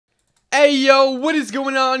Hey yo, what is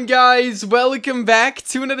going on, guys? Welcome back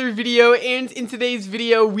to another video, and in today's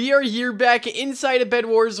video we are here back inside of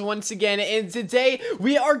Bedwars once again, and today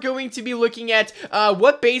we are going to be looking at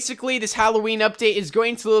what basically this Halloween update is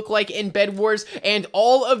going to look like in Bedwars, and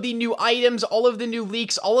all of the new items, all of the new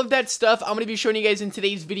leaks, all of that stuff I'm going to be showing you guys in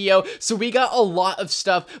today's video. So we got a lot of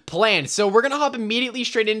stuff planned, so we're going to hop immediately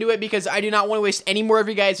straight into it because I do not want to waste any more of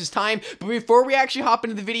you guys' time. But before we actually hop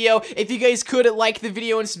into the video, if you guys could like the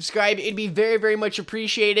video and subscribe, it'd be very, very much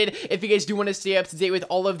appreciated if you guys do want to stay up to date with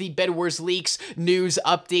all of the Bedwars leaks, news,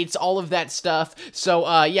 updates, all of that stuff.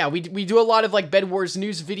 So, yeah, we do a lot of, like, Bedwars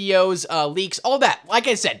news videos, leaks, all that. Like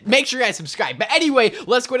I said, make sure you guys subscribe. But anyway,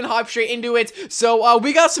 let's go ahead and hop straight into it. So,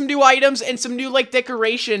 we got some new items and some new, like,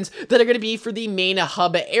 decorations that are going to be for the main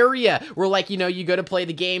hub area, where, like, you know, you go to play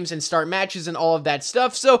the games and start matches and all of that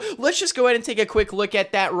stuff. So, let's just go ahead and take a quick look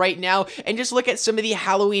at that right now and just look at some of the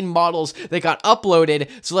Halloween models that got uploaded.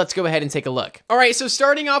 So, let's go ahead and take a look. Alright, so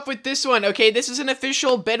starting off with this one, okay, this is an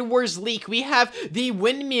official Bedwars leak. We have the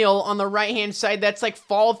windmill on the right-hand side. That's like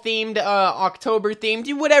fall-themed,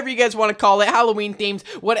 October-themed, whatever you guys want to call it, Halloween-themed,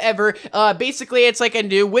 whatever. Basically, it's like a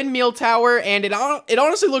new windmill tower, and it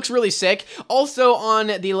honestly looks really sick. Also, on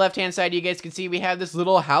the left-hand side, you guys can see we have this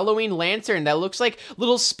little Halloween lantern that looks like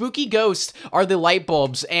little spooky ghosts are the light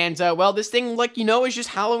bulbs. And, well, this thing, like, you know, is just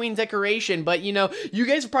Halloween decoration, but, you know, you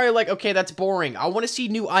guys are probably like, okay, that's boring. I want to see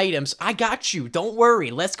new items. I got you. Don't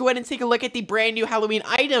worry. Let's go ahead and take a look at the brand new Halloween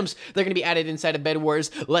items that are going to be added inside of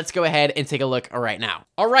Bedwars. Let's go ahead and take a look right now.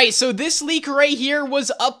 Alright, so this leak right here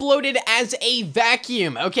was uploaded as a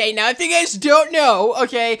vacuum. Okay, now if you guys don't know,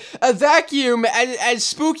 okay, a vacuum, as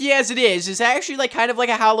spooky as it is actually like kind of like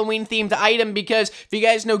a Halloween themed item, because if you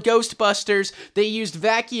guys know Ghostbusters, they used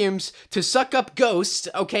vacuums to suck up ghosts,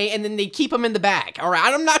 okay, and then they keep them in the bag.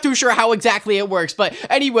 Alright, I'm not too sure how exactly it works, but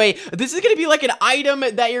anyway, this is going to be like an item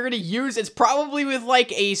that you're going to use. It's probably with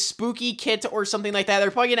like a spooky kit or something like that.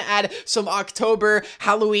 They're probably going to add some October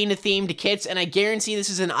Halloween themed kits, and I guarantee this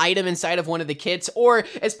is an item inside of one of the kits, or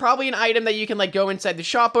it's probably an item that you can like go inside the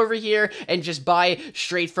shop over here and just buy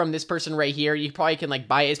straight from this person right here. You probably can like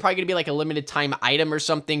buy it. It's probably going to be like a limited time item or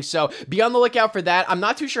something, so be on the lookout for that. I'm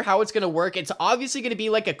not too sure how it's going to work. It's obviously going to be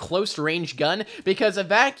like a close range gun, because a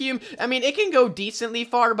vacuum, I mean, it can go decently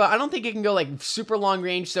far, but I don't think it can go like super long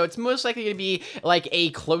range, so it's most likely going to be like a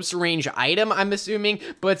close range item, I'm assuming.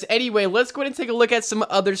 But anyway, let's go ahead and take a look at some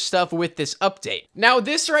other stuff with this update. Now,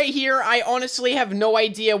 this right here, I honestly have no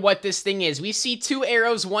idea what this thing is. We see two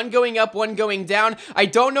arrows, one going up, one going down. I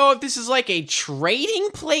don't know if this is like a trading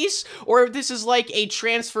place or if this is like a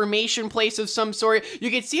transformation place of some sort. You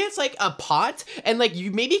can see it's like a pot, and like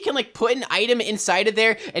you maybe can like put an item inside of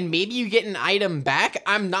there and maybe you get an item back.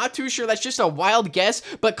 I'm not too sure. That's just a wild guess,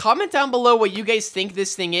 but comment down below what you guys think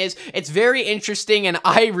this thing is. It's very interesting, and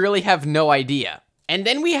I really have no idea. And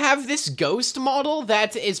then we have this ghost model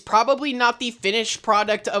that is probably not the finished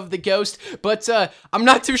product of the ghost, but I'm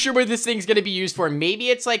not too sure what this thing's going to be used for. Maybe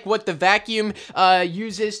it's like what the vacuum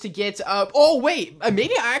uses to get oh wait,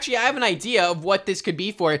 maybe I have an idea of what this could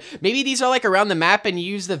be for. Maybe these are like around the map and you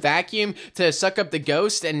use the vacuum to suck up the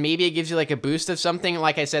ghost, and maybe it gives you like a boost of something.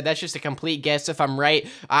 Like I said, that's just a complete guess. If I'm right,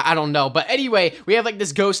 I don't know. But anyway, we have like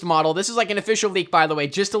this ghost model. This is like an official leak, by the way,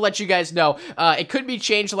 just to let you guys know. It could be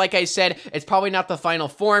changed. Like I said, it's probably not the final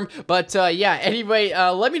form, but yeah, anyway,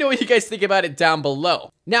 let me know what you guys think about it down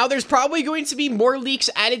below. Now, there's probably going to be more leaks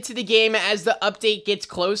added to the game as the update gets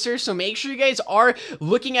closer, so make sure you guys are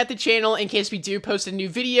looking at the channel in case we do post a new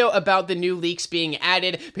video about the new leaks being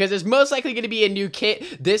added, because there's most likely going to be a new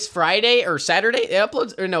kit this Friday or Saturday. It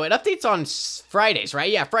uploads, or no, it updates on Fridays,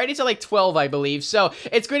 right? Yeah, Fridays at like 12, I believe, so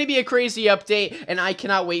it's going to be a crazy update, and I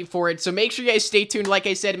cannot wait for it. So make sure you guys stay tuned. Like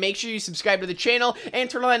I said, make sure you subscribe to the channel and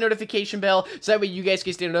turn on that notification bell, so that way you guys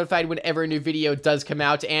can stay notified whenever a new video does come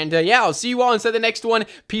out. And yeah, I'll see you all inside the next one.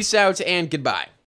 Peace out and goodbye.